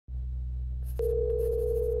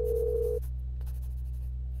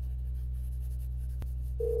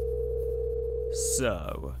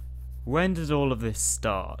So, when did all of this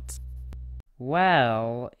start?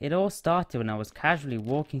 Well, it all started when I was casually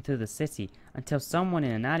walking through the city until someone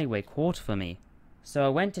in an alleyway called for me. So I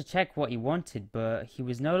went to check what he wanted, but he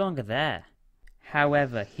was no longer there.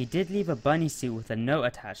 However, he did leave a bunny suit with a note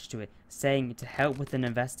attached to it saying to help with an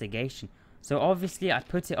investigation, so obviously I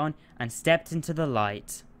put it on and stepped into the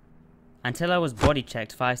light. Until I was body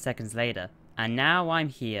checked 5 seconds later, and now I'm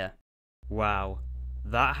here. Wow,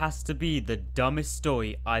 that has to be the dumbest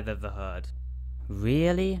story I've ever heard.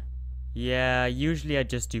 Really? Yeah, usually I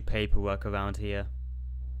just do paperwork around here.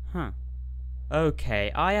 Huh.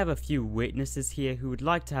 Okay, I have a few witnesses here who would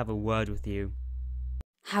like to have a word with you.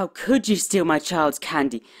 How could you steal my child's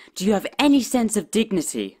candy? Do you have any sense of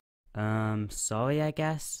dignity? Sorry, I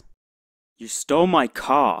guess. You stole my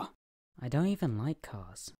car. I don't even like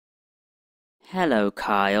cars. Hello,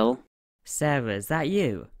 Kyle. Sarah, is that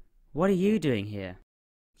you? What are you doing here?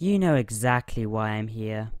 You know exactly why I'm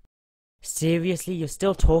here. Seriously, you're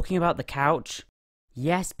still talking about the couch?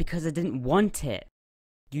 Yes, because I didn't want it.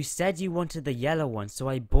 You said you wanted the yellow one, so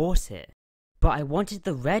I bought it. But I wanted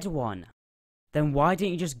the red one. Then why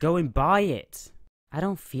didn't you just go and buy it? I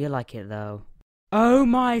don't feel like it though. Oh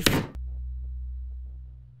my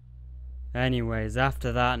Anyways,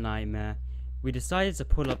 after that nightmare, we decided to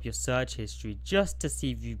pull up your search history just to see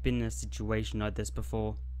if you've been in a situation like this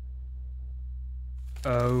before.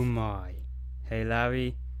 Oh my. Hey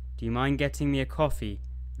Larry, do you mind getting me a coffee?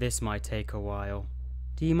 This might take a while.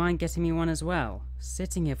 Do you mind getting me one as well?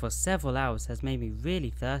 Sitting here for several hours has made me really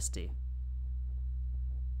thirsty.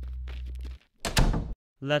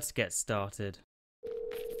 Let's get started.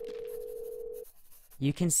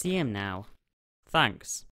 You can see him now.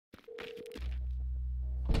 Thanks.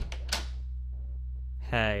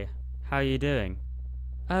 Hey, how you doing?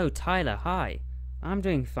 Oh, Tyler, hi. I'm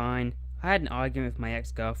doing fine. I had an argument with my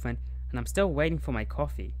ex-girlfriend, and I'm still waiting for my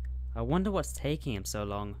coffee. I wonder what's taking him so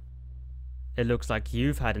long. It looks like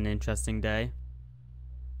you've had an interesting day.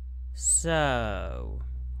 So,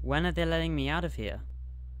 when are they letting me out of here?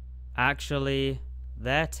 Actually,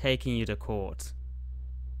 they're taking you to court.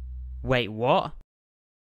 Wait, what?